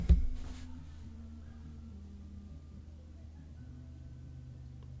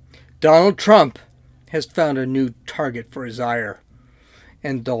Donald Trump has found a new target for his ire.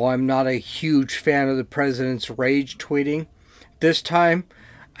 And though I'm not a huge fan of the president's rage tweeting, this time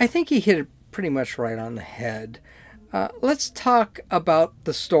I think he hit it pretty much right on the head. Let's talk about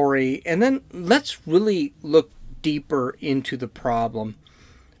the story and then let's really look deeper into the problem,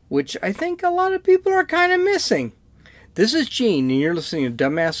 which I think a lot of people are kind of missing. This is Gene, and you're listening to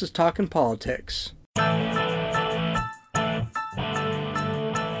Dumbasses Talking Politics.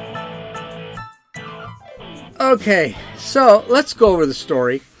 Okay, so let's go over the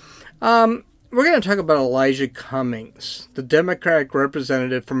story. We're going to talk about Elijah Cummings, the Democratic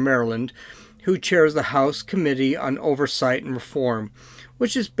representative from Maryland, who chairs the House Committee on Oversight and Reform,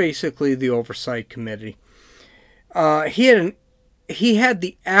 which is basically the Oversight Committee. He had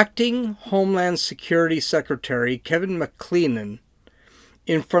the acting Homeland Security Secretary, Kevin McClennan,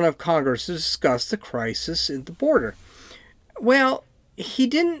 in front of Congress to discuss the crisis at the border. Well, he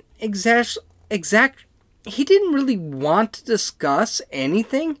didn't he didn't really want to discuss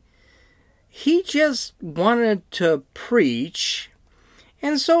anything. He just wanted to preach.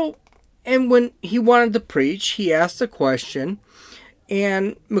 And when he wanted to preach, he asked a question,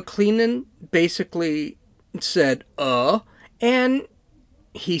 and McClennan basically said, and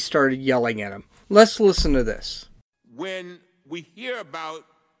he started yelling at him. Let's listen to this. When we hear about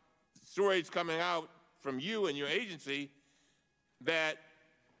stories coming out from you and your agency that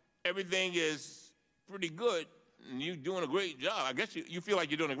everything is pretty good and you're doing a great job, I guess you feel like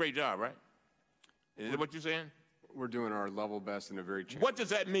you're doing a great job, right? Is that what you're saying? We're doing our level best in a very challenging. What does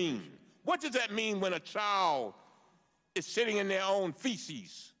that mean? What does that mean when a child is sitting in their own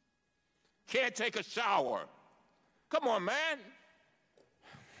feces, can't take a shower? Come on, man.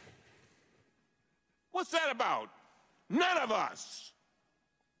 What's that about? None of us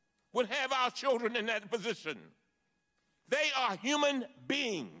would have our children in that position. They are human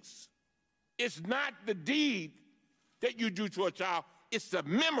beings. It's not the deed that you do to a child, it's the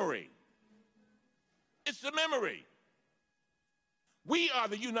memory. It's the memory. We are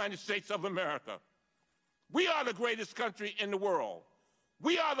the United States of America. We are the greatest country in the world.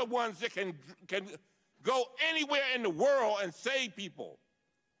 We are the ones that can go anywhere in the world and save people.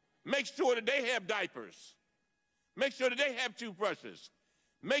 Make sure that they have diapers. Make sure that they have toothbrushes.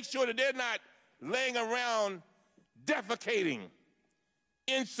 Make sure that they're not laying around defecating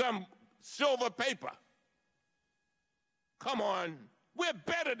in some silver paper. Come on, we're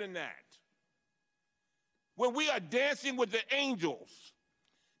better than that. When we are dancing with the angels,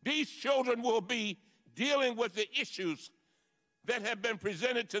 these children will be dealing with the issues that have been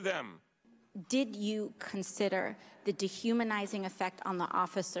presented to them. Did you consider the dehumanizing effect on the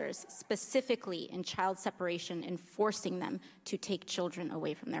officers, specifically in child separation, and forcing them to take children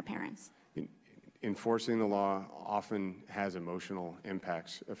away from their parents? Enforcing the law often has emotional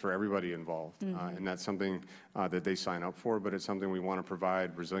impacts for everybody involved, and that's something that they sign up for, but it's something we want to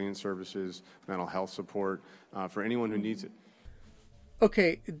provide resilient services, mental health support for anyone who needs it.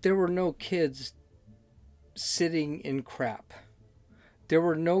 Okay, there were no kids sitting in crap. There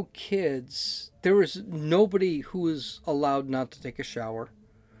were no kids. There was nobody who was allowed not to take a shower.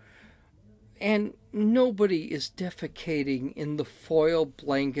 And nobody is defecating in the foil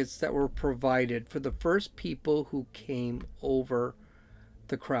blankets that were provided for the first people who came over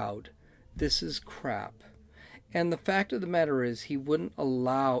the crowd. This is crap. And the fact of the matter is, he wouldn't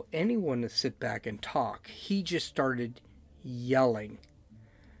allow anyone to sit back and talk. He just started yelling.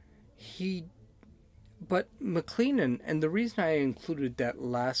 But McClennan, and the reason I included that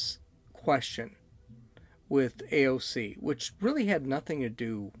last question with AOC, which really had nothing to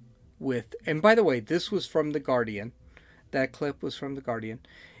do with, and by the way, this was from The Guardian. That clip was from The Guardian.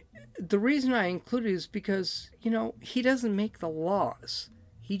 The reason I included it is because, he doesn't make the laws.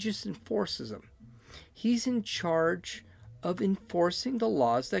 He just enforces them. He's in charge of enforcing the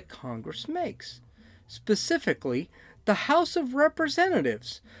laws that Congress makes. Specifically, the House of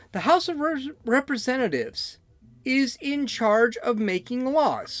Representatives. The House of Representatives is in charge of making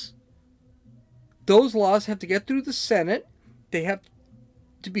laws. Those laws have to get through the Senate. They have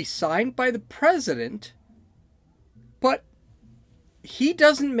to be signed by the president, but he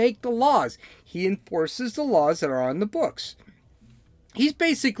doesn't make the laws. He enforces the laws that are on the books. He's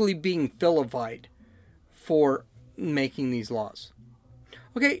basically being vilified for making these laws.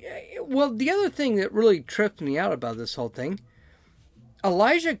 Okay, well, the other thing that really tripped me out about this whole thing,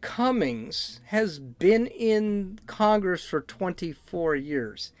 Elijah Cummings has been in Congress for 24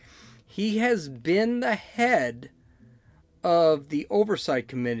 years. He has been the head of the Oversight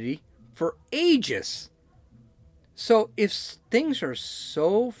Committee for ages. So if things are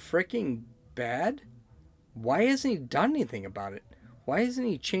so freaking bad, why hasn't he done anything about it? Why hasn't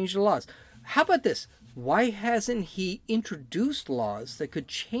he changed the laws? How about this? Why hasn't he introduced laws that could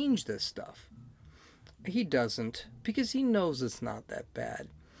change this stuff? He doesn't, because he knows it's not that bad.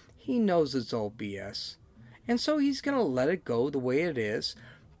 He knows it's all BS. And so he's going to let it go the way it is,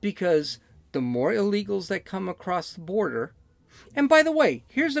 because the more illegals that come across the border... And by the way,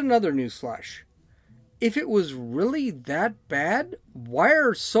 here's another newsflash. If it was really that bad, why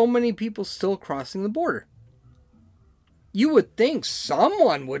are so many people still crossing the border? You would think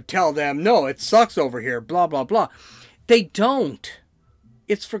someone would tell them, no, it sucks over here, blah, blah, blah. They don't.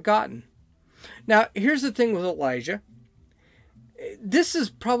 It's forgotten. Now, here's the thing with Elijah. This is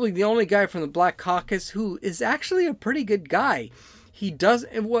probably the only guy from the Black Caucus who is actually a pretty good guy. He does,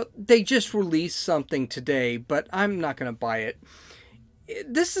 well, they just released something today, but I'm not going to buy it.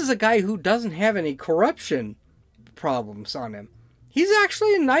 This is a guy who doesn't have any corruption problems on him. He's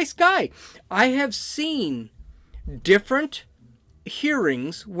actually a nice guy. I have seen different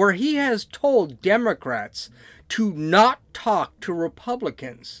hearings where he has told Democrats to not talk to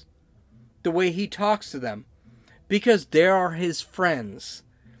Republicans the way he talks to them, because they are his friends.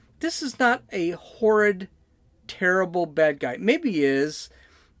 This is not a horrid, terrible, bad guy. Maybe he is,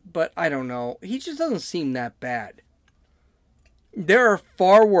 but I don't know. He just doesn't seem that bad. There are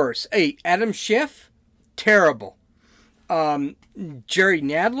far worse. Hey, Adam Schiff, terrible. Jerry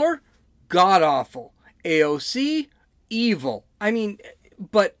Nadler, god-awful. AOC, evil. I mean,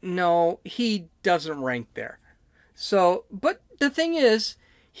 but no, he doesn't rank there. So, but the thing is,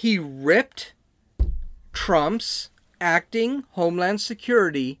 he ripped Trump's acting Homeland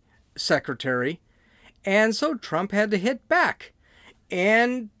Security Secretary, and so Trump had to hit back.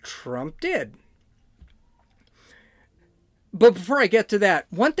 And Trump did. But before I get to that,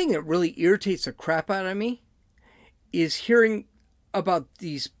 one thing that really irritates the crap out of me is hearing about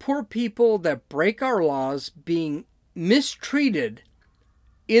these poor people that break our laws being mistreated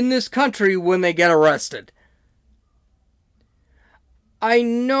in this country when they get arrested. I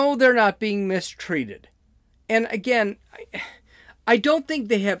know they're not being mistreated. And again, I don't think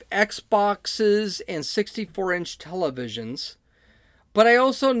they have Xboxes and 64-inch televisions, but I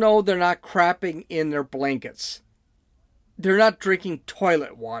also know they're not crapping in their blankets. They're not drinking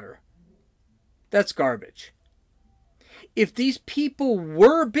toilet water. That's garbage. If these people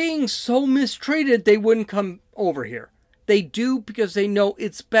were being so mistreated, they wouldn't come over here. They do because they know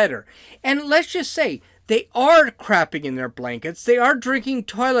it's better. And let's just say, they are crapping in their blankets. They are drinking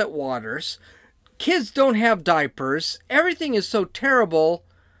toilet waters. Kids don't have diapers. Everything is so terrible.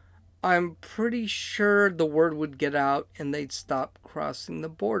 I'm pretty sure the word would get out and they'd stop crossing the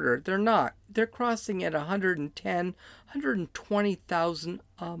border. They're not. They're crossing at 110, 120,000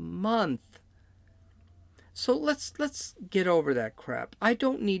 a month. So let's get over that crap. I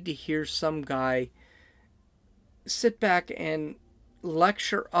don't need to hear some guy sit back and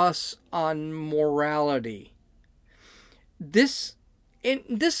lecture us on morality. This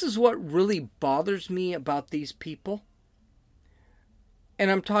is what really bothers me about these people.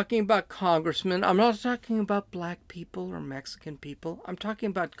 And I'm talking about congressmen. I'm not talking about black people or Mexican people. I'm talking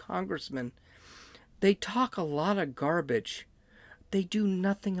about congressmen. They talk a lot of garbage. They do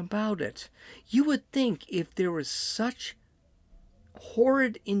nothing about it. You would think if there was such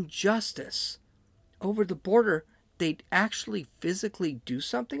horrid injustice over the border, they'd actually physically do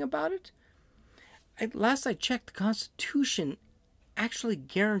something about it. Last I checked, the Constitution actually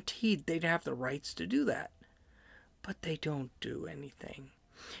guaranteed they'd have the rights to do that. But they don't do anything.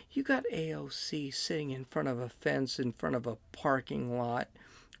 You got AOC sitting in front of a fence in front of a parking lot,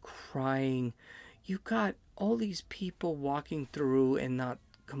 crying. You got all these people walking through and not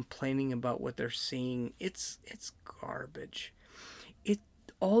complaining about what they're seeing. It's garbage.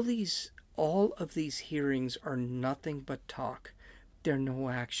 All of these hearings are nothing but talk. They're no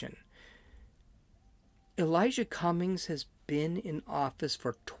action. Elijah Cummings has been in office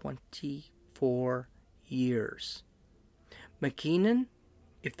for 24 years. McKeenan,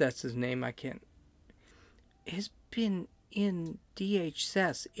 if that's his name, has been in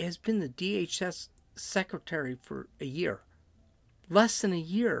DHS. Has been the DHS secretary for a year. Less than a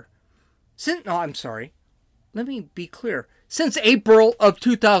year. I'm sorry. Let me be clear. Since April of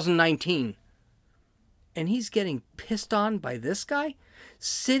 2019. And he's getting pissed on by this guy?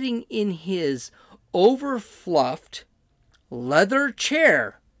 Sitting in his overfluffed leather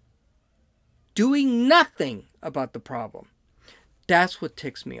chair. Doing nothing about the problem. That's what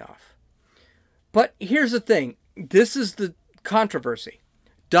ticks me off. But here's the thing. This is the controversy.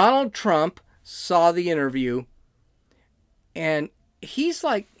 Donald Trump saw the interview, and he's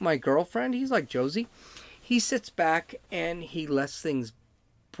like my girlfriend. He's like Josie. He sits back and he lets things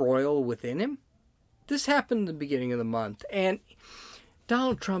broil within him. This happened at the beginning of the month, and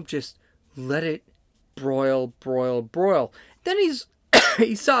Donald Trump just let it broil. Then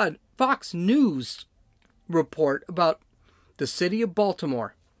he saw a Fox News report about the city of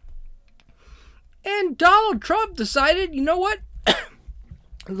Baltimore. And Donald Trump decided, you know what?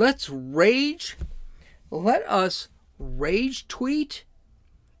 Let us rage tweet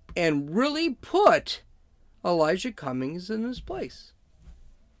and really put Elijah Cummings in his place.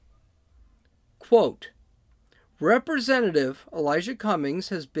 Quote, Representative Elijah Cummings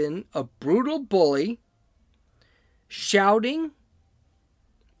has been a brutal bully, shouting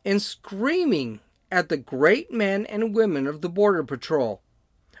and screaming at the great men and women of the Border Patrol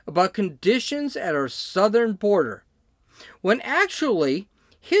about conditions at our southern border, when actually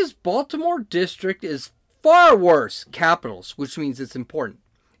his Baltimore district is far worse, capitals, which means it's important,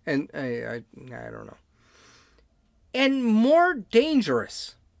 and I don't know, and more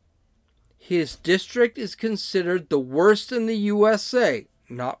dangerous. His district is considered the worst in the USA.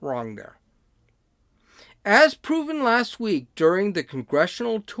 Not wrong there. As proven last week during the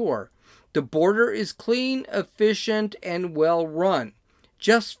congressional tour, the border is clean, efficient, and well run,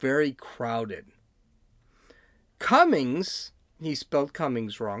 just very crowded. Cummings, he spelled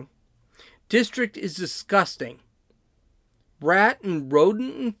Cummings wrong, district is disgusting. Rat and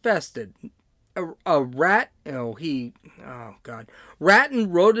rodent infested. Rat and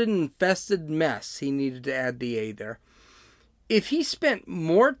rodent infested mess. He needed to add the A there. If he spent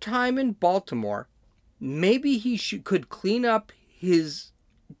more time in Baltimore, maybe he could clean up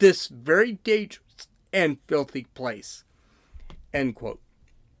this very dangerous and filthy place. End quote.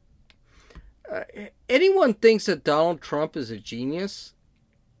 Anyone thinks that Donald Trump is a genius?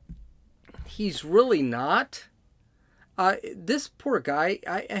 He's really not. This poor guy,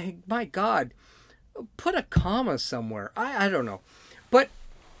 my God, put a comma somewhere. I don't know. But,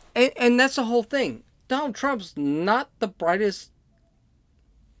 and that's the whole thing. Donald Trump's not the brightest.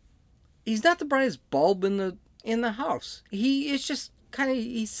 He's not the brightest bulb in the house. He is just kind of,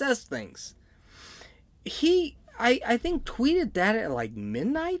 he says things. I think tweeted that at like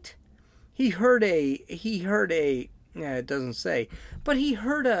midnight. It doesn't say, but he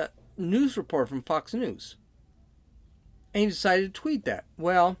heard a news report from Fox News. And he decided to tweet that.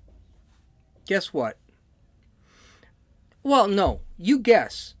 Well, guess what? Well, no, you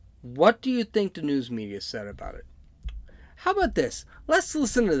guess. What do you think the news media said about it? How about this? Let's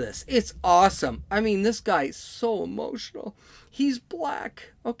listen to this. It's awesome. I mean, this guy is so emotional. He's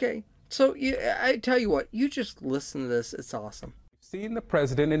black. Okay, so I tell you what, you just listen to this. It's awesome. We've seen the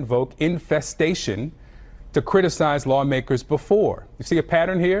president invoke infestation to criticize lawmakers before. You see a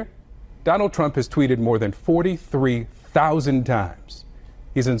pattern here? Donald Trump has tweeted more than 43,000 times.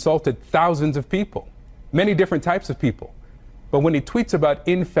 He's insulted thousands of people, many different types of people. But when he tweets about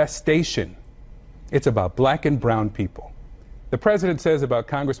infestation, it's about black and brown people. The president says about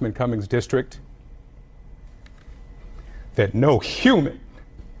Congressman Cummings' district that no human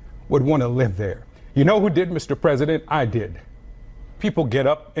would want to live there. You know who did, Mr. President? I did. People get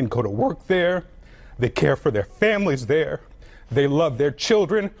up and go to work there. They care for their families there. They love their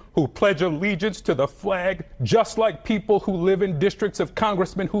children who pledge allegiance to the flag, just like people who live in districts of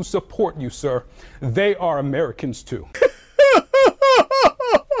congressmen who support you, sir. They are Americans, too.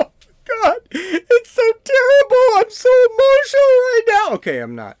 God, it's so terrible. I'm so emotional right now. Okay,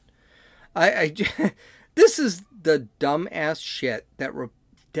 I'm not. This is the dumbass shit that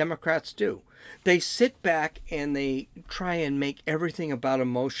Democrats do. They sit back and they try and make everything about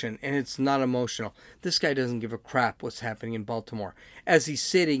emotion, and it's not emotional. This guy doesn't give a crap what's happening in Baltimore. As he's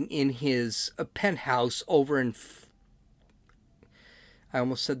sitting in his penthouse over in... I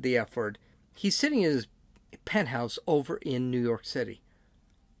almost said the F word. He's sitting in his penthouse over in New York City.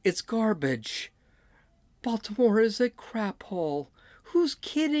 It's garbage. Baltimore is a crap hole. Who's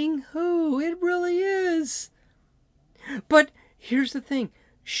kidding who? It really is. But here's the thing.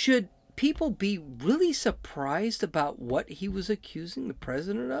 Should people be really surprised about what he was accusing the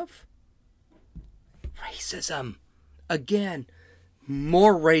president of? Racism. Again,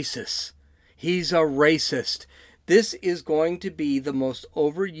 more racist. He's a racist. This is going to be the most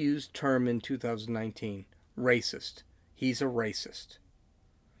overused term in 2019. Racist. He's a racist.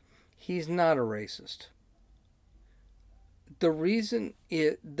 He's not a racist. The reason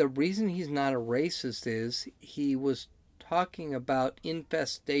he's not a racist is he was talking about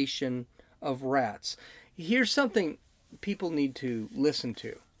infestation of rats. Here's something people need to listen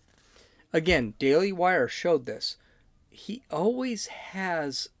to. Again, Daily Wire showed this. He always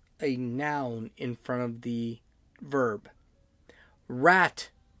has a noun in front of the verb. Rat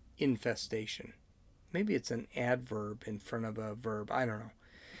infestation. Maybe it's an adverb in front of a verb. I don't know.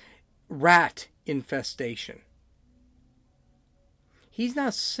 Rat infestation. he's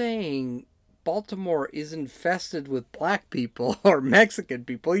not saying Baltimore is infested with black people or Mexican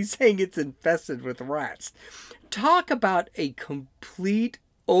people. He's saying it's infested with rats. Talk about a complete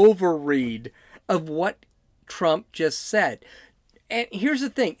overread of what Trump just said. And here's the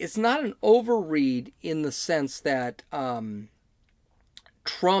thing. It's not an overread in the sense that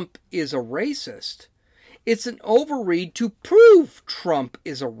Trump is a racist. It's an overread to prove Trump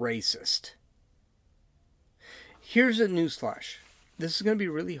is a racist. Here's a newsflash. This is going to be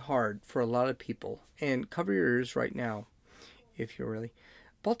really hard for a lot of people. And cover your ears right now, if you're really.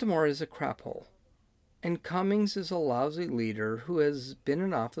 Baltimore is a crap hole. And Cummings is a lousy leader who has been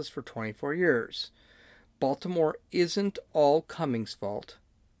in office for 24 years. Baltimore isn't all Cummings' fault.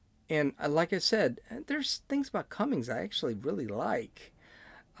 And like I said, there's things about Cummings I actually really like.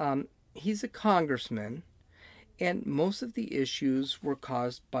 He's a congressman, and most of the issues were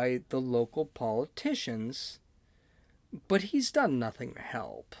caused by the local politicians, but he's done nothing to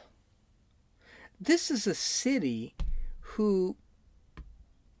help. This is a city who's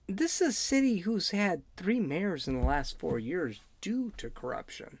had 3 mayors in the last 4 years due to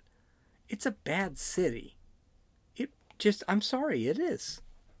corruption. It's a bad city. I'm sorry, it is.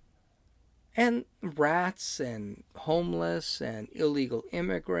 And rats and homeless and illegal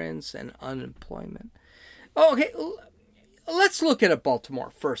immigrants and unemployment. Okay, let's look at Baltimore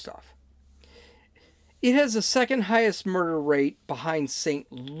first off. It has the second highest murder rate behind St.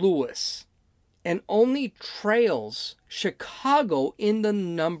 Louis and only trails Chicago in the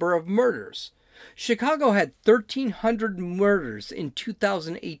number of murders. Chicago had 1,300 murders in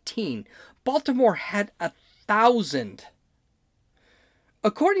 2018. Baltimore had 1,000.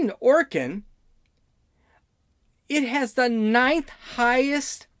 According to Orkin, it has the 9th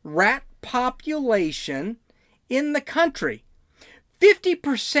highest rat population in the country.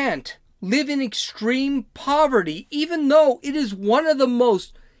 50% live in extreme poverty, even though it is one of the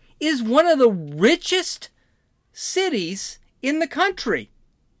richest cities in the country.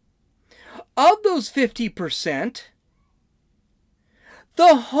 Of those 50%,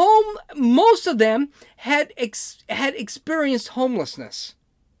 most of them had experienced homelessness.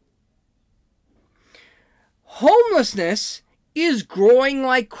 Homelessness is growing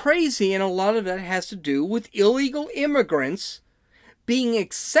like crazy, and a lot of that has to do with illegal immigrants being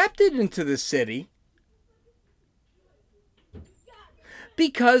accepted into the city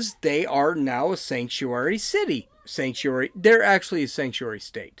because they are now a sanctuary city. They're actually a sanctuary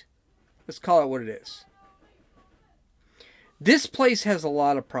state. Let's call it what it is. This place has a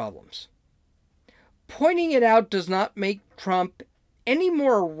lot of problems. Pointing it out does not make Trump any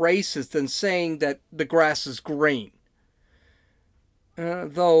more racist than saying that the grass is green.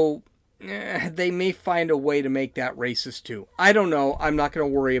 Though they may find a way to make that racist too. I don't know. I'm not going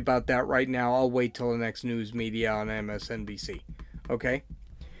to worry about that right now. I'll wait till the next news media on MSNBC. Okay?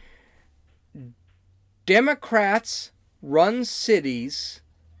 Democratic run cities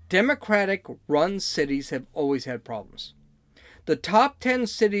have always had problems. The top 10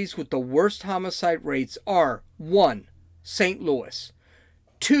 cities with the worst homicide rates are 1. St. Louis,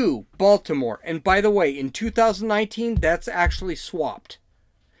 2. Baltimore, and by the way, in 2019, that's actually swapped.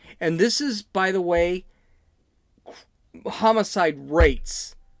 And this is, by the way, homicide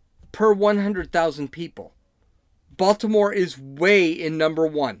rates per 100,000 people. Baltimore is way in number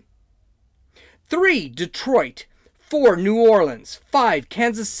 1. 3. Detroit, 4. New Orleans, 5.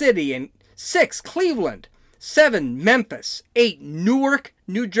 Kansas City, and 6. Cleveland, 7. Memphis, 8. Newark,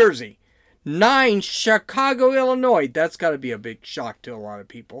 New Jersey, 9. Chicago, Illinois. That's got to be a big shock to a lot of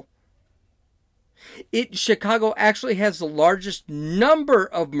people. Chicago actually has the largest number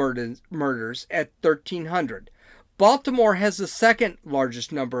of murders at 1,300. Baltimore has the second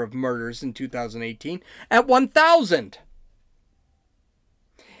largest number of murders in 2018 at 1,000.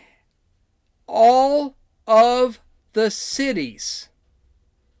 All of the cities.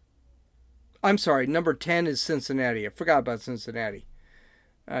 I'm sorry, number 10 is Cincinnati. I forgot about Cincinnati.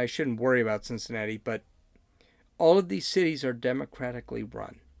 I shouldn't worry about Cincinnati, but all of these cities are democratically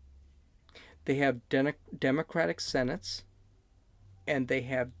run. They have Democratic senates, and they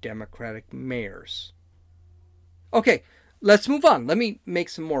have Democratic mayors. Okay, let's move on. Let me make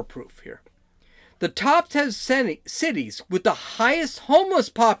some more proof here. The top 10 cities with the highest homeless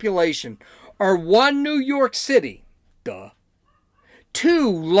population are 1. New York City. Duh.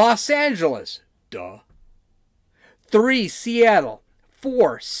 2. Los Angeles. Duh. 3. Seattle.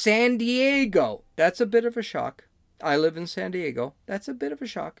 4. San Diego. That's a bit of a shock. I live in San Diego. That's a bit of a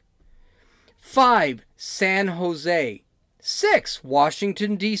shock. 5. San Jose. 6.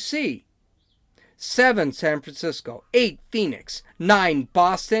 Washington, D.C. 7. San Francisco. 8. Phoenix. 9.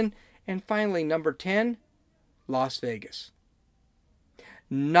 Boston. And finally, number 10, Las Vegas.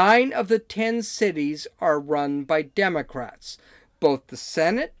 9 of the 10 cities are run by Democrats, both the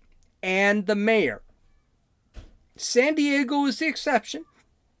Senate and the mayor. San Diego is the exception.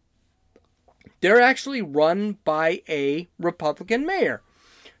 They're actually run by a Republican mayor.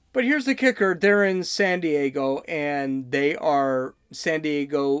 But here's the kicker. They're in San Diego, and San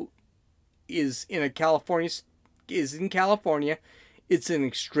Diego is in California. It's an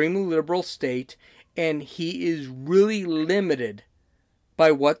extremely liberal state, and he is really limited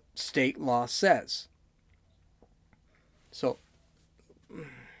by what state law says. So,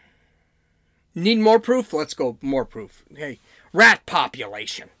 need more proof? Let's go more proof. Hey, rat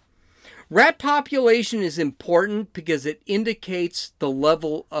population. Rat population is important because it indicates the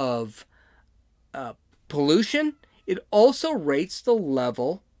level of pollution. It also rates the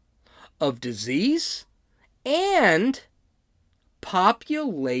level of disease and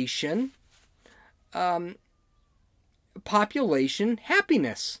population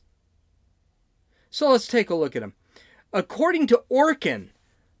happiness. So let's take a look at them. According to Orkin,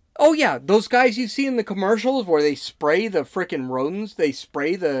 oh yeah, those guys you see in the commercials where they spray the frickin' rodents, they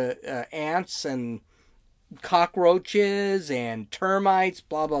spray the ants and cockroaches and termites,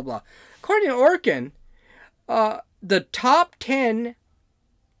 blah, blah, blah. According to Orkin, the top 10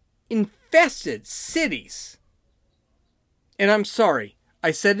 infested cities, and I'm sorry,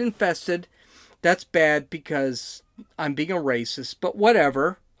 I said infested, that's bad because I'm being a racist, but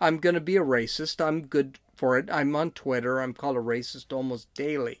whatever, I'm going to be a racist, I'm good for it, I'm on Twitter, I'm called a racist almost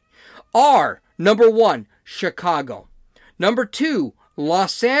daily. Are number 1, Chicago. Number 2,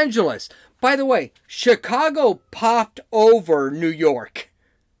 Los Angeles. By the way, Chicago popped over New York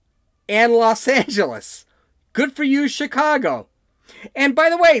and Los Angeles. Good for you, Chicago. And by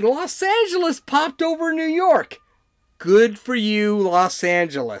the way, Los Angeles popped over New York. Good for you, Los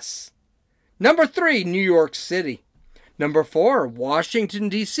Angeles. Number 3, New York City. Number 4, Washington,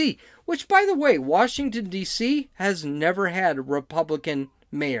 D.C., which, by the way, Washington, D.C. has never had a Republican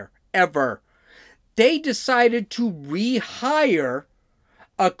mayor, ever. They decided to rehire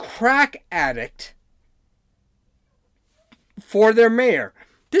a crack addict for their mayor.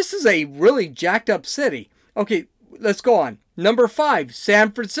 This is a really jacked up city. Okay, let's go on. Number 5,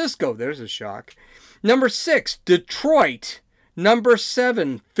 San Francisco. There's a shock. Number 6, Detroit. Number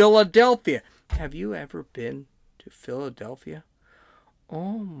 7, Philadelphia. Have you ever been to Philadelphia?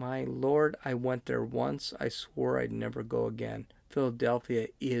 Oh my Lord, I went there once. I swore I'd never go again. Philadelphia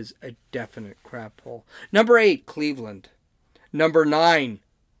is a definite crap hole. Number 8, Cleveland. Number 9,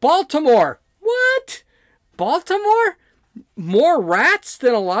 Baltimore. What? Baltimore? More rats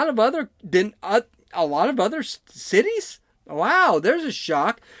than a lot of other cities? Wow, there's a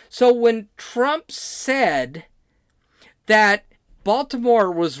shock. So when Trump said that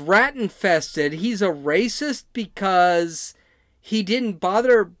Baltimore was rat infested, he's a racist because he didn't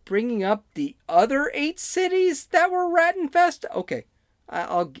bother bringing up the other 8 cities that were rat infested. Okay,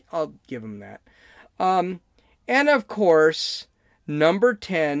 I'll give him that. And of course, number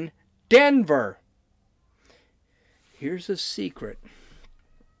 10, Denver. Here's a secret.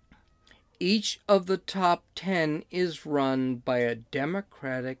 Each of the top 10 is run by a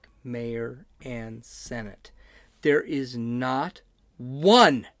Democratic mayor and Senate. There is not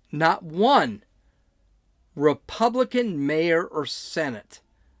one Republican mayor or Senate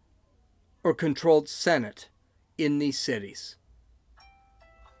or controlled Senate in these cities.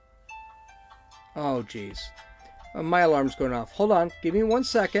 Oh, geez. My alarm's going off. Hold on. Give me 1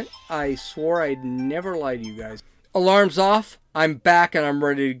 second. I swore I'd never lie to you guys. Alarm's off. I'm back and I'm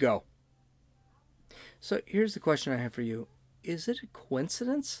ready to go. So here's the question I have for you. Is it a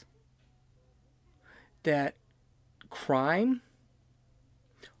coincidence that crime,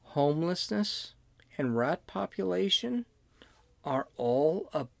 homelessness, and rat population are all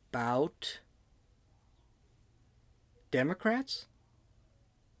about Democrats?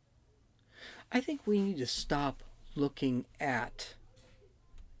 I think we need to stop looking at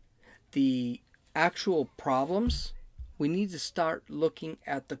the actual problems. We need to start looking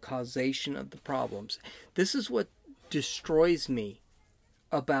at the causation of the problems. This is what destroys me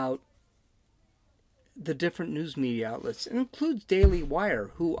about the different news media outlets. It includes Daily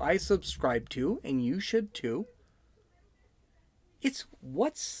Wire, who I subscribe to, and you should too. It's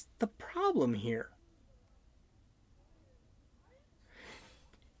what's the problem here?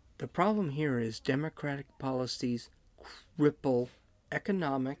 The problem here is Democratic policies cripple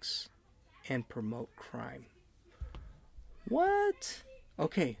economics and promote crime. What?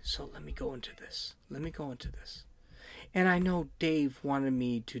 Okay, so let me go into this. And I know Dave wanted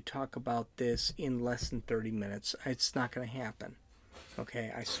me to talk about this in less than 30 minutes. It's not going to happen.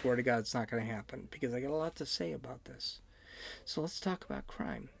 Okay, I swear to God it's not going to happen because I got a lot to say about this. So let's talk about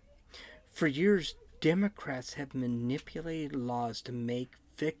crime. For years, Democrats have manipulated laws to make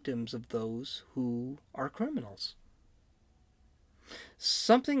victims of those who are criminals.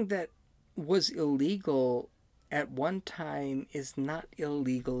 Something that was illegal at one time is not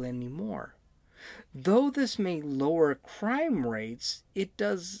illegal anymore. Though this may lower crime rates, it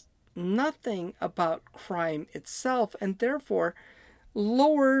does nothing about crime itself and therefore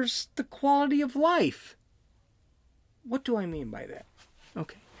lowers the quality of life. What do I mean by that?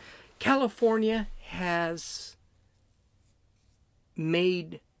 Okay. California has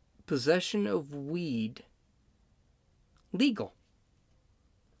made possession of weed legal.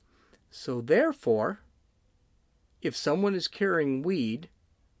 So therefore, if someone is carrying weed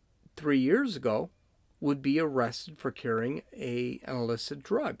 3 years ago, would be arrested for carrying an illicit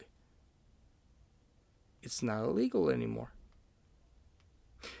drug. It's not illegal anymore.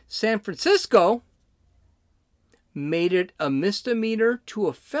 San Francisco made it a misdemeanor to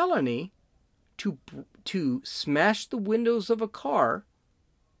a felony to smash the windows of a car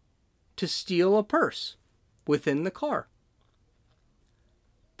to steal a purse within the car.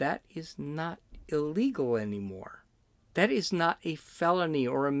 That is not illegal anymore. That is not a felony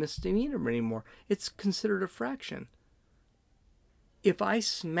or a misdemeanor anymore. It's considered a fraction. If I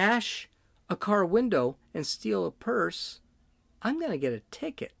smash a car window and steal a purse, I'm going to get a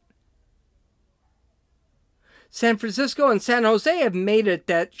ticket. San Francisco and San Jose have made it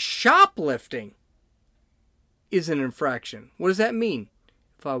that shoplifting is an infraction. What does that mean?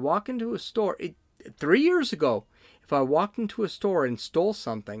 If I walk into a store, 3 years ago, if I walked into a store and stole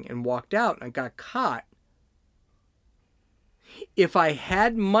something and walked out and I got caught, if I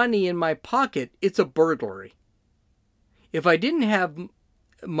had money in my pocket, it's a burglary. If I didn't have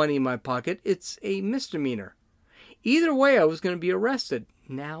money in my pocket, it's a misdemeanor. Either way, I was going to be arrested.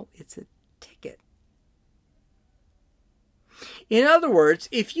 Now it's a ticket. In other words,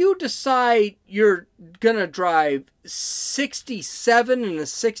 if you decide you're going to drive 67 and a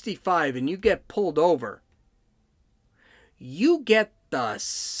 65 and you get pulled over, you get the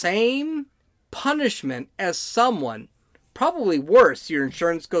same punishment as someone, probably worse, your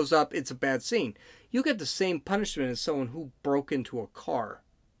insurance goes up, it's a bad scene. You get the same punishment as someone who broke into a car.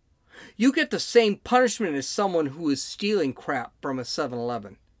 You get the same punishment as someone who is stealing crap from a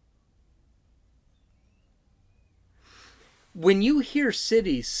 7-Eleven. When you hear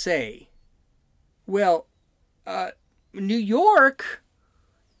cities say, well, New York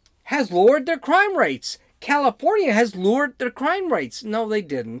has lowered their crime rates. California has lowered their crime rates. No, they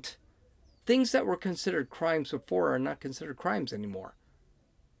didn't. Things that were considered crimes before are not considered crimes anymore.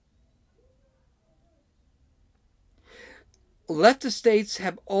 Leftist states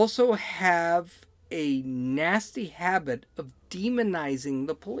also have a nasty habit of demonizing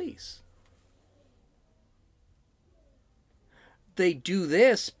the police. They do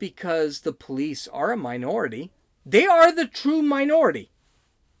this because the police are a minority. They are the true minority.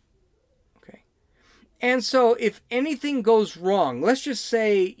 Okay. And so if anything goes wrong, let's just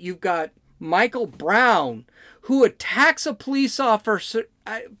say you've got Michael Brown who attacks a police officer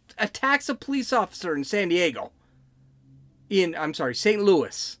in St.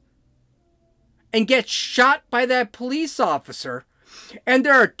 Louis, and gets shot by that police officer, and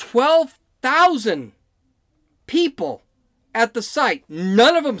there are 12,000 people at the site.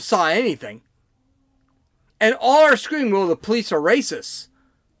 None of them saw anything. And all are screaming, well, the police are racist.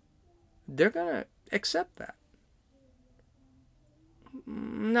 They're going to accept that.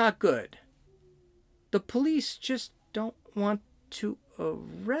 Not good. The police just don't want to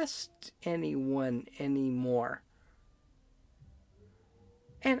arrest anyone anymore.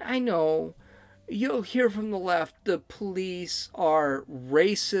 And I know you'll hear from the left, the police are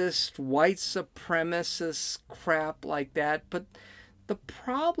racist, white supremacist crap like that. But the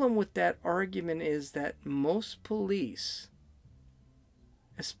problem with that argument is that most police,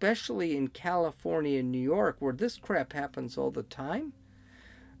 especially in California and New York, where this crap happens all the time,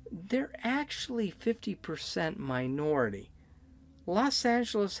 they're actually 50% minority. Los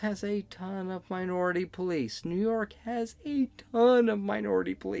Angeles has a ton of minority police. New York has a ton of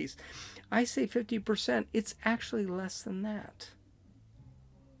minority police. I say 50%. It's actually less than that.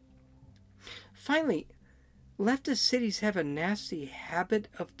 Finally, leftist cities have a nasty habit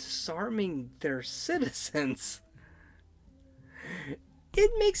of disarming their citizens.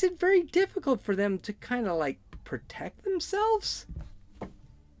 It makes it very difficult for them to kind of like protect themselves.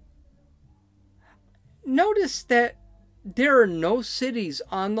 Notice that there are no cities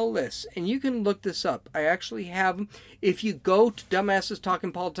on the list, and you can look this up. I actually have them. If you go to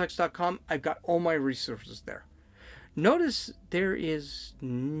dumbassestalkingpolitics.com, I've got all my resources there. Notice there is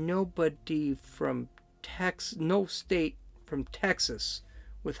nobody from Texas, no state from Texas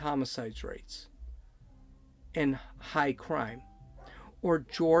with homicides rates and high crime. Or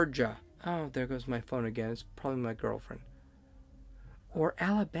Georgia. Oh, there goes my phone again. It's probably my girlfriend. Or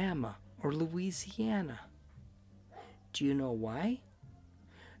Alabama or Louisiana. Do you know why?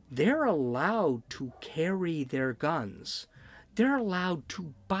 They're allowed to carry their guns. They're allowed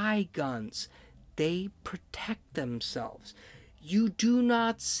to buy guns. They protect themselves. You do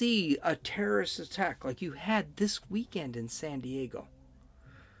not see a terrorist attack like you had this weekend in San Diego.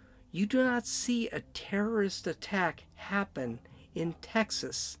 You do not see a terrorist attack happen in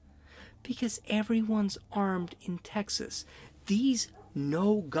Texas because everyone's armed in Texas. These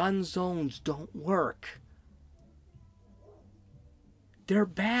no-gun zones don't work. They're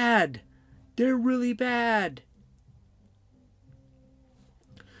bad. They're really bad.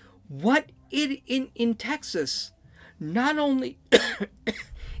 In Texas, not only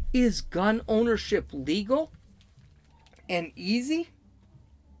is gun ownership legal and easy,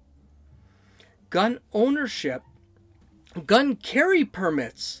 gun carry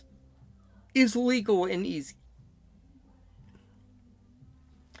permits is legal and easy.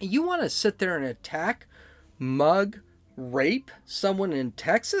 You want to sit there and attack, mug, rape someone in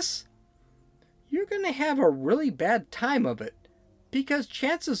Texas? You're going to have a really bad time of it. Because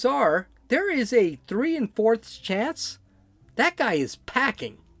chances are, there is a 3 4/4 chance that guy is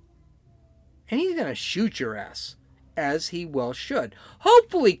packing. And he's going to shoot your ass, as he well should.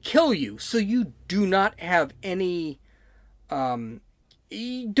 Hopefully kill you, so you do not have any,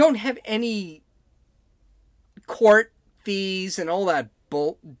 you don't have any court fees and all that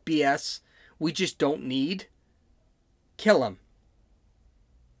BS we just don't need. Kill him.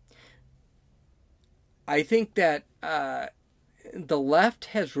 I think that the left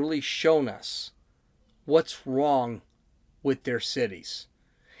has really shown us what's wrong with their cities.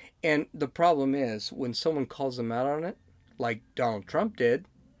 And the problem is, when someone calls them out on it, like Donald Trump did,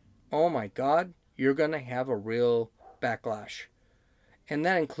 oh my God, you're going to have a real backlash. And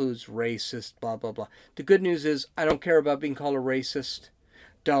that includes racist, blah, blah, blah. The good news is, I don't care about being called a racist.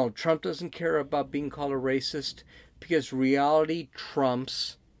 Donald Trump doesn't care about being called a racist, because reality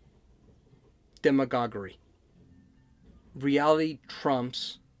trumps demagoguery. Reality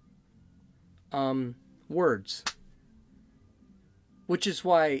trumps words. Which is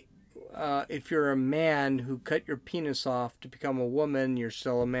why if you're a man who cut your penis off to become a woman, you're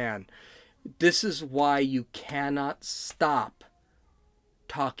still a man. This is why you cannot stop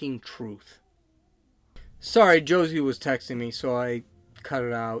talking truth. Sorry, Josie was texting me, so I cut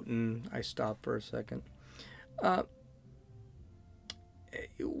it out and I stopped for a second.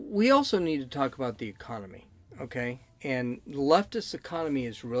 We also need to talk about the economy, okay? And the leftist economy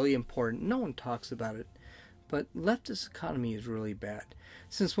is really important. No one talks about it, but leftist economy is really bad.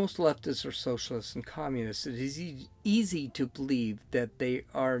 Since most leftists are socialists and communists, it is easy to believe that they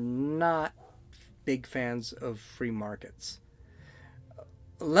are not big fans of free markets.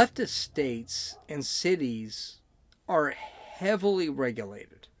 Leftist states and cities are heavily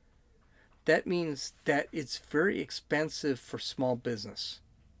regulated. That means that it's very expensive for small business.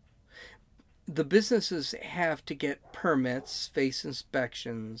 The businesses have to get permits, face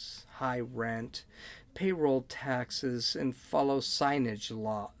inspections, high rent, payroll taxes, and follow signage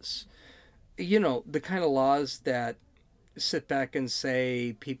laws. You know, the kind of laws that sit back and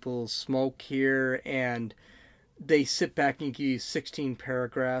say people smoke here, and they sit back and give you 16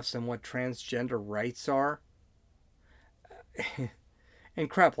 paragraphs on what transgender rights are. And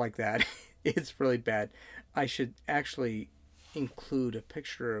crap like that. It's really bad. I should actually include a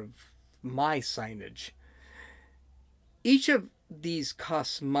picture of my signage. Each of these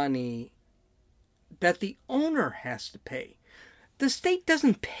costs money that the owner has to pay. The state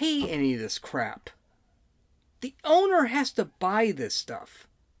doesn't pay any of this crap. The owner has to buy this stuff.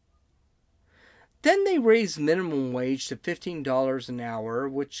 Then they raise minimum wage to $15 an hour,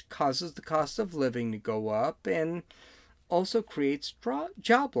 which causes the cost of living to go up and also creates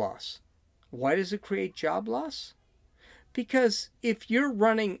job loss. Why does it create job loss? Because if you're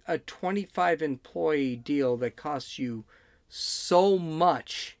running a 25 employee deal that costs you so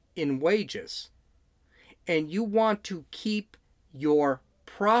much in wages, and you want to keep your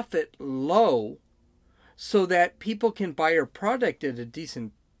profit low so that people can buy your product at a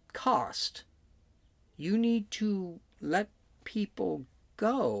decent cost, you need to let people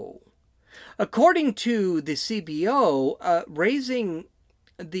go. According to the CBO, raising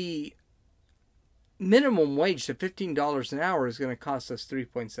the minimum wage to $15 an hour is going to cost us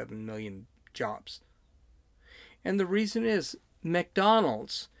 3.7 million jobs. And the reason is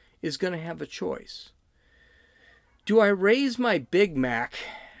McDonald's is going to have a choice. Do I raise my Big Mac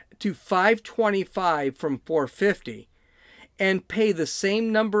to $5.25 from $4.50 and pay the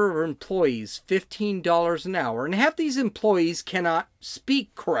same number of employees $15 an hour, and half these employees cannot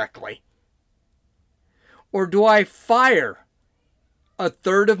speak correctly? Or do I fire a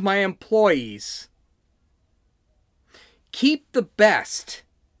third of my employees, keep the best,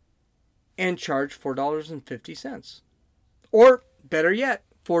 and charge $4.50? Or, better yet,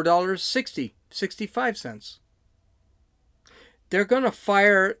 $4.65. They're going to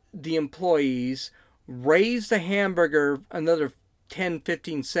fire the employees, raise the hamburger another 10,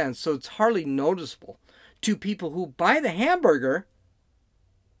 15 cents, so it's hardly noticeable to people who buy the hamburger,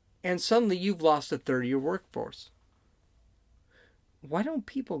 and suddenly you've lost a third of your workforce. Why don't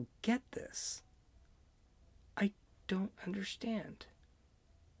people get this? I don't understand.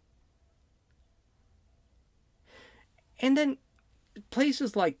 And then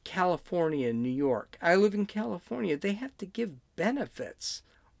places like California and New York. I live in California. They have to give benefits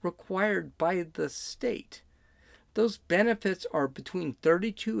required by the state. Those benefits are between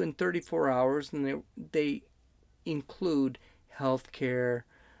 32 and 34 hours, and they include health care,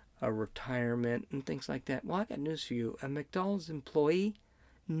 retirement, and things like that. Well, I got news for you. A McDonald's employee?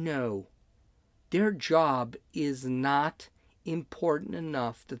 No. Their job is not important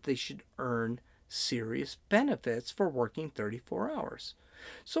enough that they should earn serious benefits for working 34 hours.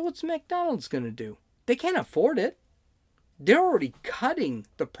 So what's McDonald's going to do? They can't afford it. They're already cutting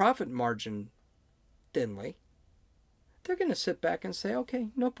the profit margin thinly. They're going to sit back and say, okay,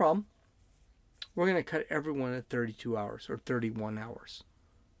 no problem. We're going to cut everyone at 32 hours or 31 hours.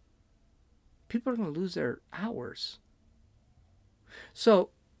 People are going to lose their hours. So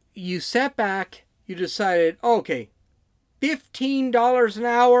you sat back, you decided, okay, $15 an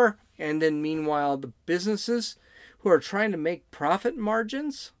hour, and then meanwhile the businesses who are trying to make profit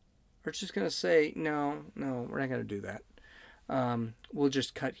margins are just going to say, no, we're not going to do that. We'll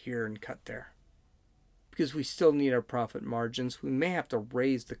just cut here and cut there. Because we still need our profit margins. We may have to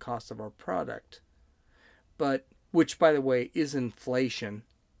raise the cost of our product. But, which by the way is inflation.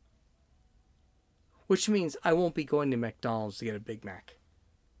 Which means I won't be going to McDonald's to get a Big Mac.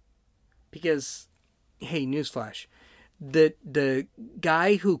 Because, hey, newsflash. The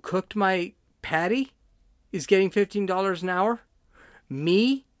guy who cooked my patty is getting $15 an hour.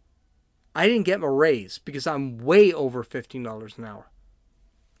 Me, I didn't get my raise because I'm way over $15 an hour.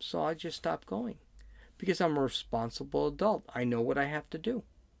 So I just stopped going. Because I'm a responsible adult. I know what I have to do.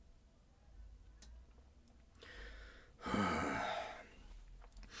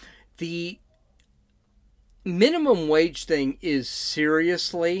 The minimum wage thing is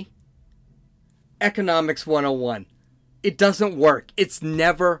seriously economics 101. It doesn't work. It's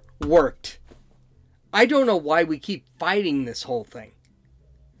never worked. I don't know why we keep fighting this whole thing.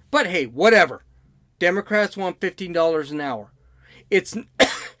 But hey, whatever. Democrats want $15 an hour. It's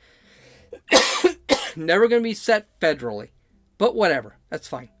never going to be set federally. But whatever. That's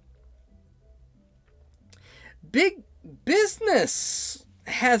fine. Big business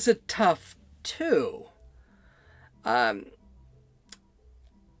has it tough too.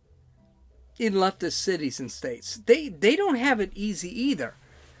 In leftist cities and states. They don't have it easy either.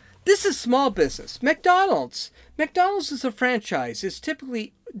 This is small business. McDonald's is a franchise. It's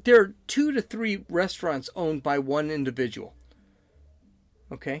typically, there are 2 to 3 restaurants owned by one individual.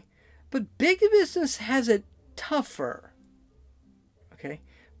 Okay? But big business has it tougher. Okay?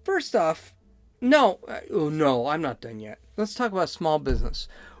 First off, no, I'm not done yet. Let's talk about small business.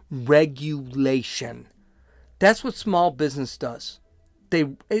 Regulation. That's what small business does.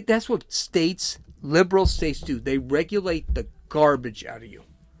 That's what liberal states do. They regulate the garbage out of you.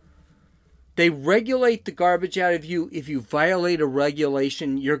 They regulate the garbage out of you. If you violate a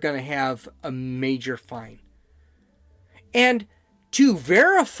regulation, you're going to have a major fine. And to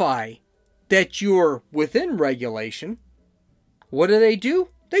verify that you're within regulation, what do?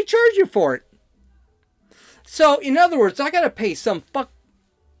 They charge you for it. So, in other words, I got to pay some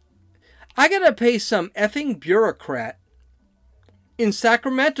effing bureaucrat in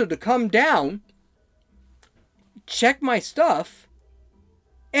Sacramento to come down, check my stuff,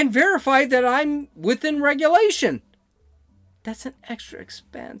 and verify that I'm within regulation. That's an extra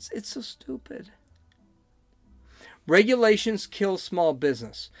expense. It's so stupid. Regulations kill small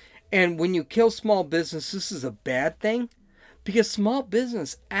business. And when you kill small business, this is a bad thing, because small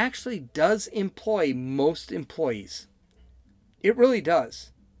business actually does employ most employees. It really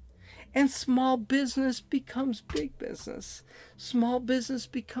does. And small business becomes big business. Small business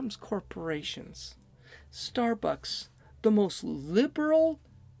becomes corporations. Starbucks, the most liberal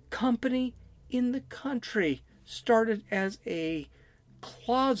company in the country, started as a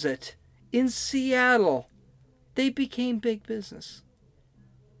closet in Seattle. They became big business.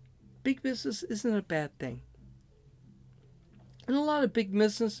 Big business isn't a bad thing. And a lot of big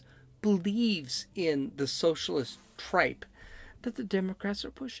business believes in the socialist tripe that the Democrats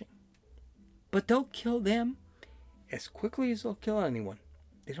are pushing. But they'll kill them as quickly as they'll kill anyone.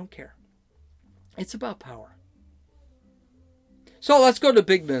 They don't care. It's about power. So let's go to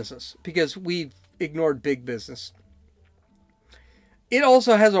big business, because we've ignored big business. It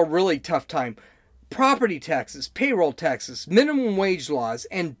also has a really tough time. Property taxes, payroll taxes, minimum wage laws,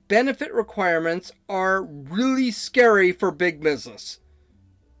 and benefit requirements are really scary for big business.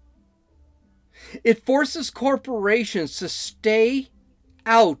 It forces corporations to stay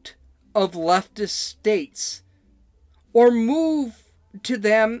out of leftist states, or moving to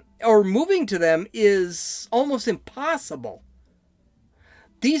them is almost impossible.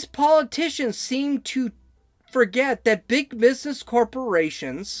 These politicians seem to forget that big business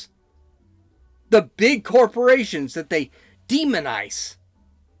corporations, the big corporations that they demonize,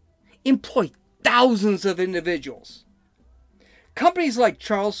 employ thousands of individuals. Companies like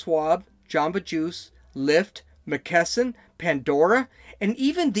Charles Schwab, Jamba Juice, Lyft, McKesson, Pandora, and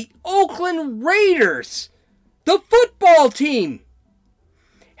even the Oakland Raiders, the football team,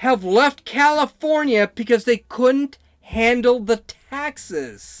 have left California because they couldn't handle the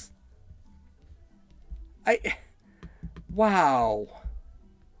taxes. Wow.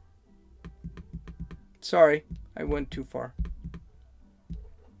 Sorry, I went too far.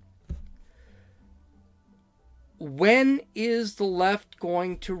 When is the left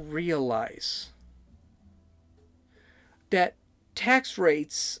going to realize that tax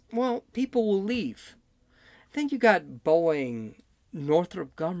rates, well, people will leave? I think you got Boeing,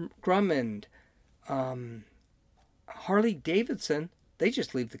 Northrop Grumman, Harley Davidson. They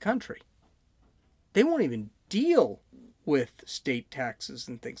just leave the country. They won't even deal with state taxes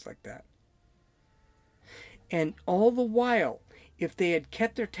and things like that. And all the while, if they had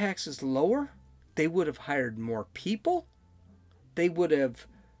kept their taxes lower, they would have hired more people. They would have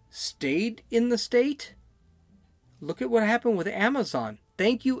stayed in the state. Look at what happened with Amazon.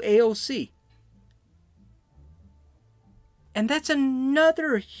 Thank you, AOC. And that's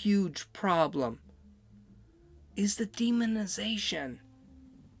another huge problem, is the demonization.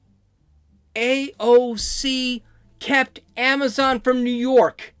 AOC kept Amazon from New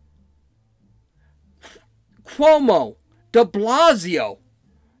York. Cuomo, de Blasio,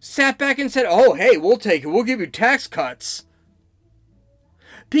 sat back and said, oh, hey, we'll take it. We'll give you tax cuts.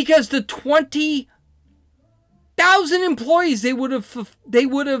 Because the 20,000 employees they would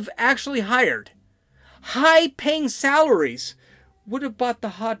have actually hired, high-paying salaries, would have bought the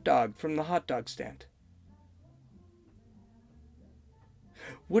hot dog from the hot dog stand.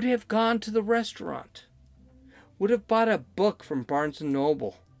 Would have gone to the restaurant. Would have bought a book from Barnes &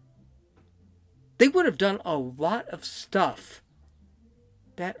 Noble. They would have done a lot of stuff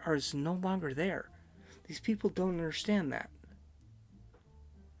that is no longer there. These people don't understand that.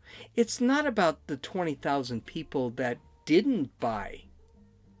 It's not about the 20,000 people that didn't buy,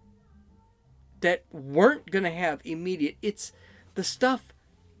 that weren't going to have immediate. It's the stuff,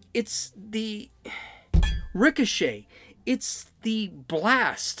 it's the ricochet, it's the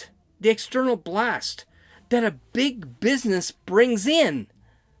blast, the external blast that a big business brings in.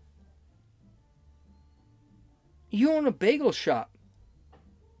 You own a bagel shop.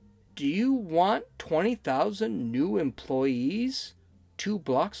 Do you want 20,000 new employees 2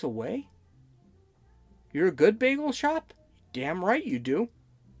 blocks away? You're a good bagel shop? Damn right you do.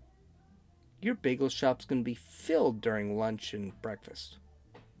 Your bagel shop's going to be filled during lunch and breakfast.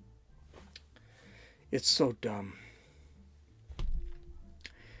 It's so dumb.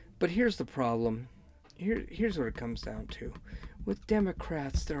 But here's the problem. Here's what it comes down to. With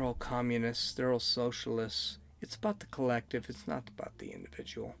Democrats, they're all communists, they're all socialists. It's about the collective, it's not about the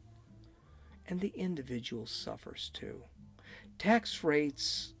individual. And the individual suffers too. Tax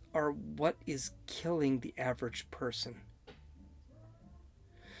rates are what is killing the average person.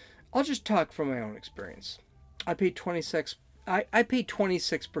 I'll just talk from my own experience. I paid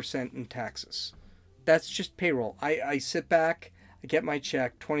 26% in taxes. That's just payroll. I sit back, I get my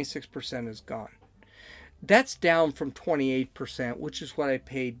check, 26% is gone. That's down from 28%, which is what I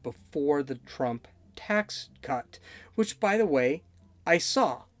paid before the Trump tax cut, which, by the way, I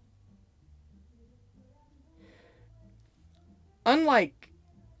saw. Unlike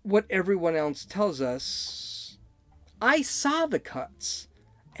what everyone else tells us, I saw the cuts,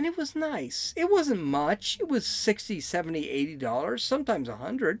 and it was nice. It wasn't much. It was $60, $70, $80, sometimes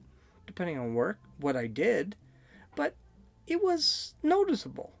 $100, depending on what I did, but it was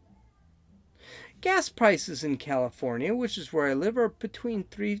noticeable. Gas prices in California, which is where I live, are between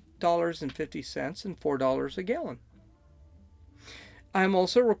 $3.50 and $4 a gallon. I'm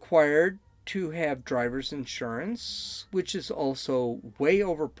also required to have driver's insurance, which is also way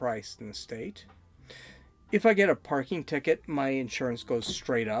overpriced in the state. If I get a parking ticket, my insurance goes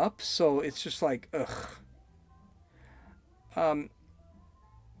straight up. So it's just like, ugh.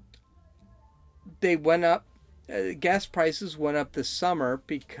 They went up. Gas prices went up this summer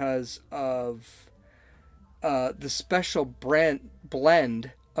because of the special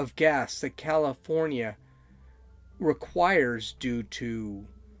blend of gas that California requires due to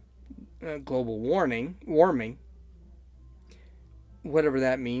global warming, whatever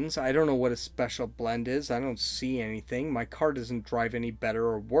that means. I don't know what a special blend is. I don't see anything. My car doesn't drive any better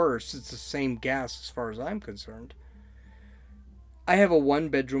or worse. It's the same gas as far as I'm concerned. I have a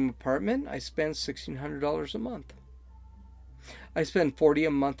 1-bedroom apartment. I spend $1,600 a month. I spend $40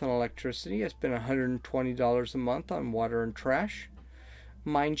 a month on electricity. I spend $120 a month on water and trash.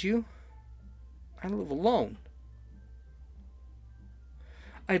 Mind you, I live alone.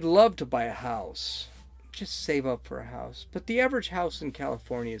 I'd love to buy a house. Just save up for a house. But the average house in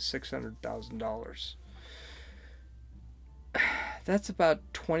California is $600,000. That's about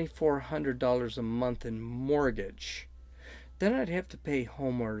 $2,400 a month in mortgage. Then I'd have to pay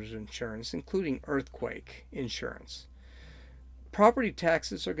homeowners insurance, including earthquake insurance. Property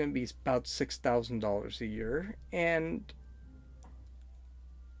taxes are going to be about $6,000 a year, and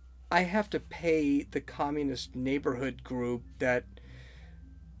I have to pay the communist neighborhood group that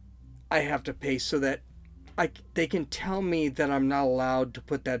I have to pay so that they can tell me that I'm not allowed to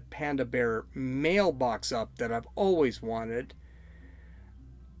put that Panda Bear mailbox up that I've always wanted,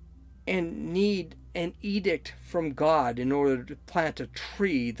 and need an edict from God in order to plant a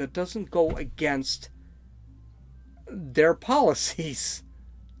tree that doesn't go against their policies.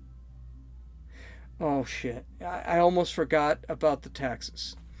 Oh shit. I almost forgot about the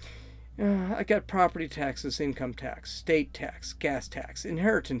taxes. I got property taxes, income tax, state tax, gas tax,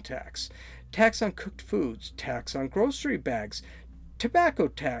 inheritance tax, tax on cooked foods, tax on grocery bags, tobacco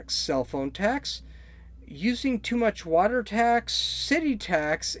tax, cell phone tax, using too much water tax, city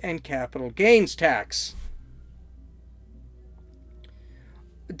tax, and capital gains tax.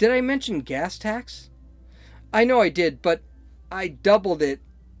 Did I mention gas tax? I know I did, but I doubled it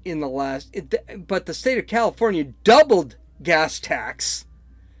in the last... But the state of California doubled gas tax.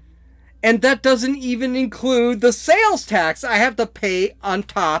 And that doesn't even include the sales tax I have to pay on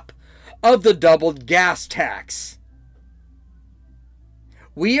top of the doubled gas tax.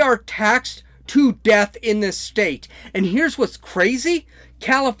 We are taxed to death in this state. And here's what's crazy.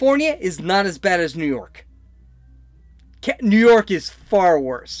 California is not as bad as New York. New York is far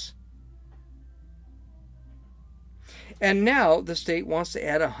worse. And now the state wants to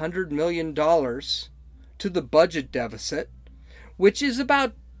add $100 million to the budget deficit, which is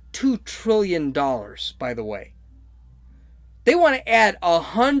about $2 trillion, by the way. They want to add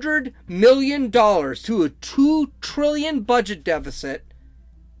 $100 million to a $2 trillion budget deficit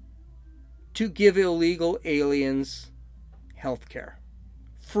to give illegal aliens health care.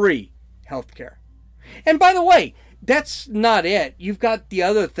 Free health care. And by the way, that's not it. You've got the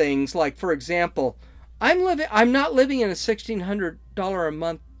other things, like, for example, I'm not living in a $1,600 a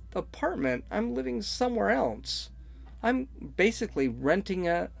month apartment. I'm living somewhere else. I'm basically renting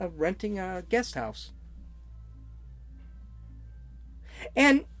a guest house.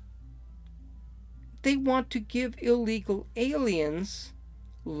 And they want to give illegal aliens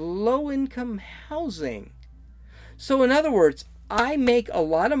low-income housing. So in other words, I make a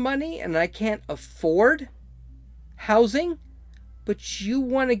lot of money and I can't afford housing, but you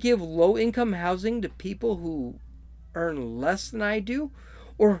want to give low-income housing to people who earn less than I do,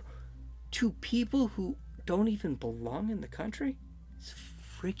 or to people who don't even belong in the country? It's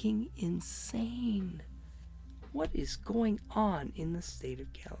freaking insane. What is going on in the state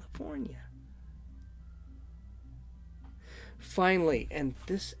of California? Finally, and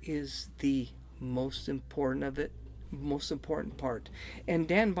this is the most important part, and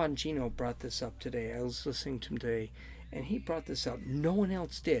Dan Bongino brought this up today. I was listening to him today, and he brought this up. No one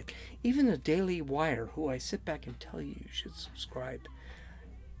else did. Even the Daily Wire, who I sit back and tell you should subscribe.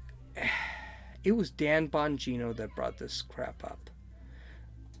 It was Dan Bongino that brought this crap up.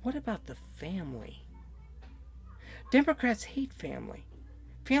 What about the family? Democrats hate family.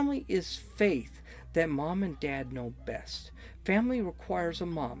 Family is faith that mom and dad know best. Family requires a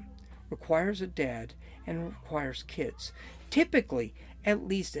mom, requires a dad, and requires kids. Typically, at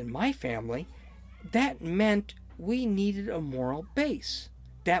least in my family, that meant we needed a moral base.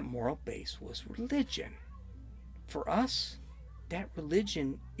 That moral base was religion. For us, that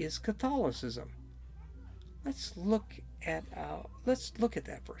religion is Catholicism. Let's look at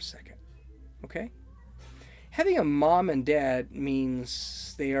that for a second. Okay? Having a mom and dad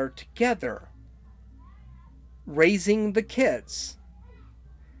means they are together, raising the kids.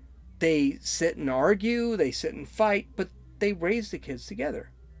 They sit and argue, they sit and fight, but they raise the kids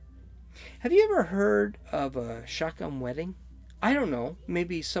together. Have you ever heard of a shotgun wedding? I don't know,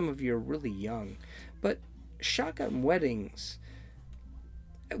 maybe some of you are really young, but shotgun weddings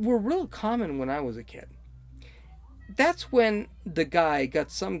were real common when I was a kid. That's when the guy got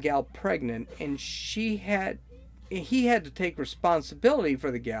some gal pregnant and he had to take responsibility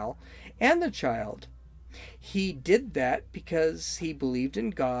for the gal and the child. He did that because he believed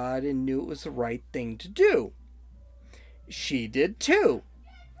in God and knew it was the right thing to do. She did too.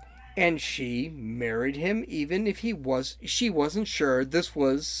 And she married him even if she wasn't sure this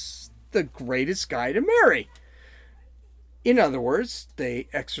was the greatest guy to marry. In other words, they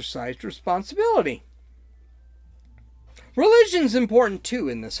exercised responsibility. Religion's important too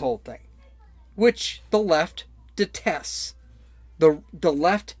in this whole thing, which the left detests. The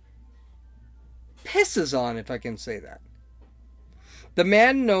left pisses on, if I can say that. The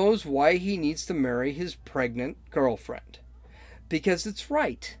man knows why he needs to marry his pregnant girlfriend. Because it's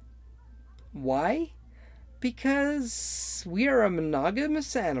right. Why? Because we are a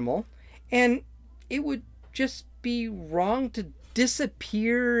monogamous animal, and it would just be wrong to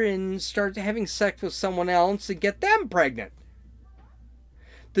disappear and start having sex with someone else and get them pregnant.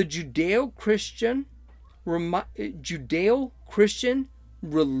 The Judeo-Christian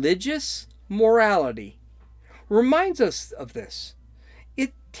religious morality reminds us of this.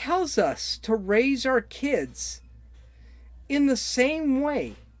 It tells us to raise our kids in the same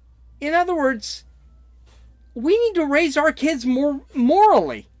way. In other words, we need to raise our kids more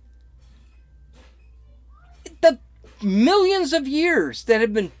morally. The millions of years that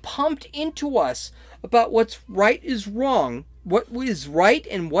have been pumped into us about what's right is wrong, what is right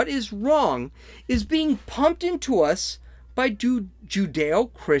and what is wrong, is being pumped into us by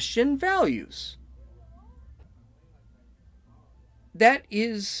Judeo-Christian values. That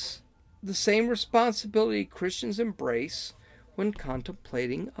is the same responsibility Christians embrace when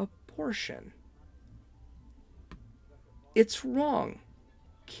contemplating abortion. It's wrong.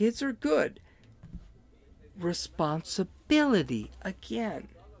 Kids are good. Responsibility again.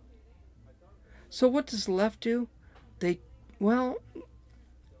 So what does the left do?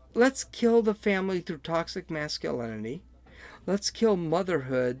 Let's kill the family through toxic masculinity. Let's kill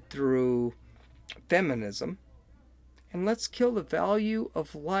motherhood through feminism. And let's kill the value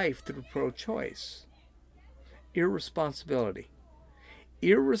of life through pro-choice. Irresponsibility.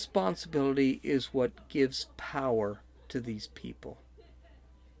 Irresponsibility is what gives power to these people.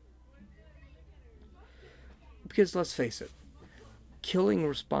 Because let's face it, killing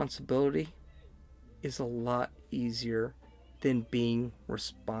responsibility is a lot easier than being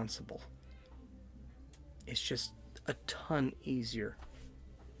responsible. It's just a ton easier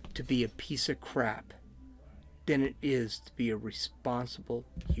to be a piece of crap than it is to be a responsible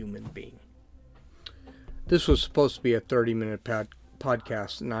human being. This was supposed to be a 30-minute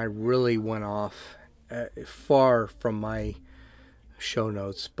podcast, and I really went off far from my show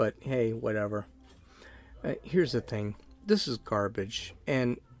notes, but hey, whatever. Here's the thing. This is garbage,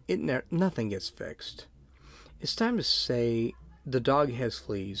 and nothing gets fixed. It's time to say the dog has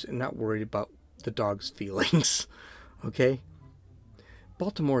fleas and not worried about the dog's feelings. Okay?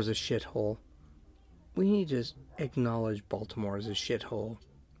 Baltimore is a shithole. We need to acknowledge Baltimore as a shithole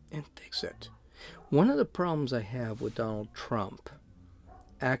and fix it. One of the problems I have with Donald Trump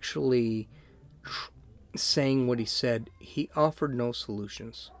actually saying what he said, he offered no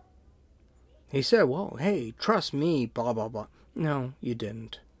solutions. He said, well, hey, trust me, blah, blah, blah. No, you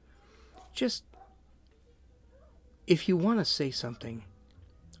didn't. Just, if you want to say something,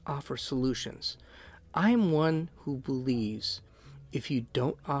 offer solutions. I'm one who believes if you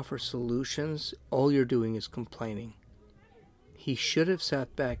don't offer solutions, all you're doing is complaining. He should have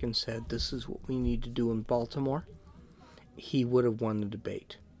sat back and said, this is what we need to do in Baltimore. He would have won the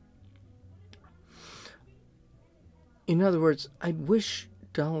debate. In other words, I wish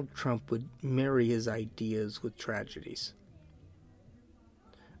Donald Trump would marry his ideas with tragedies.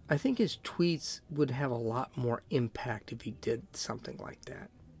 I think his tweets would have a lot more impact if he did something like that.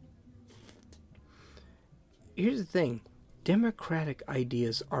 Here's the thing. Democratic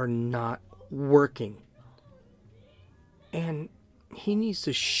ideas are not working. And he needs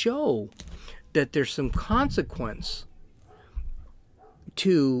to show that there's some consequence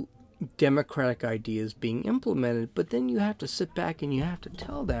to democratic ideas being implemented, but then you have to sit back and you have to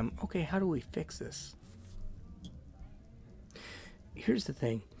tell them, okay, how do we fix this? Here's the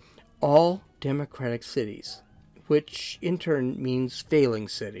thing. All democratic cities, which in turn means failing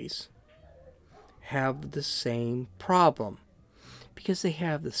cities, have the same problem because they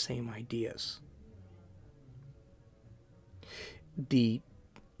have the same ideas. The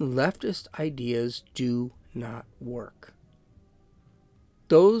leftist ideas do not work.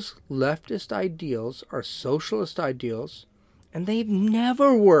 Those leftist ideals are socialist ideals, and they've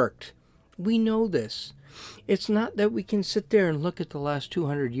never worked. We know this. It's not that we can sit there and look at the last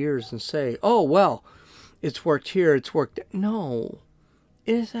 200 years and say, oh, well, it's worked here, it's worked there. No,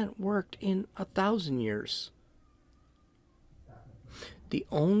 it hasn't worked in 1,000 years. The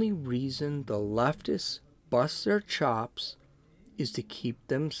only reason the leftists bust their chops is to keep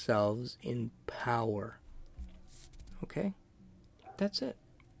themselves in power. Okay? That's it.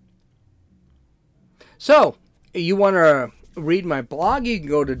 So, you want to read my blog, you can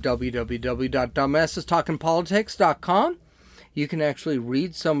go to www.dumbassestalkingpolitics.com. You can actually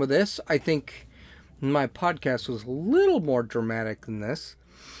read some of this. I think my podcast was a little more dramatic than this.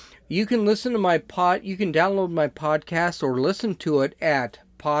 You can listen to you can download my podcast or listen to it at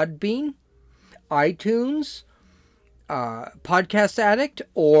Podbean, iTunes, Podcast Addict,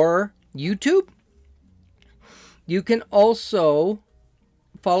 or YouTube. You can also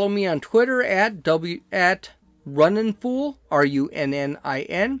follow me on Twitter at Runninfool,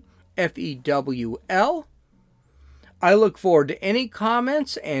 RUNNINFEWL. I look forward to any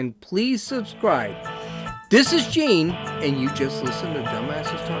comments, and please subscribe. This is Gene, and you just listened to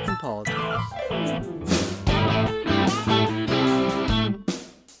Dumbasses Talking Politics.